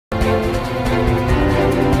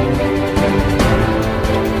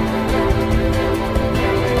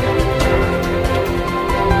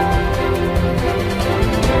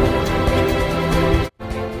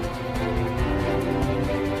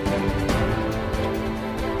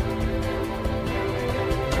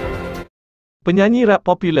Penyanyi rap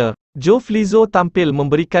popular, Flizzow tampil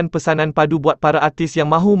memberikan pesanan padu buat para artis yang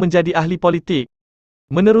mahu menjadi ahli politik.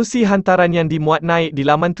 Menerusi hantaran yang dimuat naik di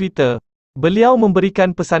laman Twitter, beliau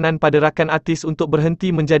memberikan pesanan pada rakan artis untuk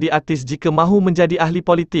berhenti menjadi artis jika mahu menjadi ahli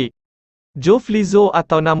politik. Flizzow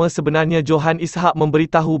atau nama sebenarnya Johan Ishak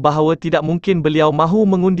memberitahu bahawa tidak mungkin beliau mahu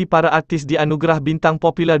mengundi para artis di Anugerah Bintang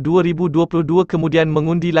Popular 2022 kemudian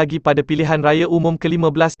mengundi lagi pada pilihan raya umum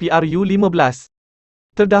ke-15 PRU15.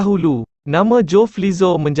 Terdahulu, nama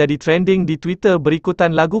Flizzow menjadi trending di Twitter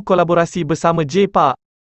berikutan lagu kolaborasi bersama J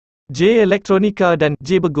Electronica dan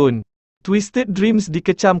J Begun. Twisted Dreams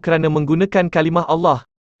dikecam kerana menggunakan kalimah Allah.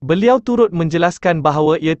 Beliau turut menjelaskan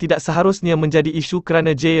bahawa ia tidak seharusnya menjadi isu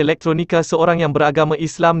kerana J Electronica seorang yang beragama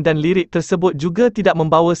Islam dan lirik tersebut juga tidak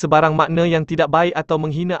membawa sebarang makna yang tidak baik atau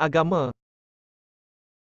menghina agama.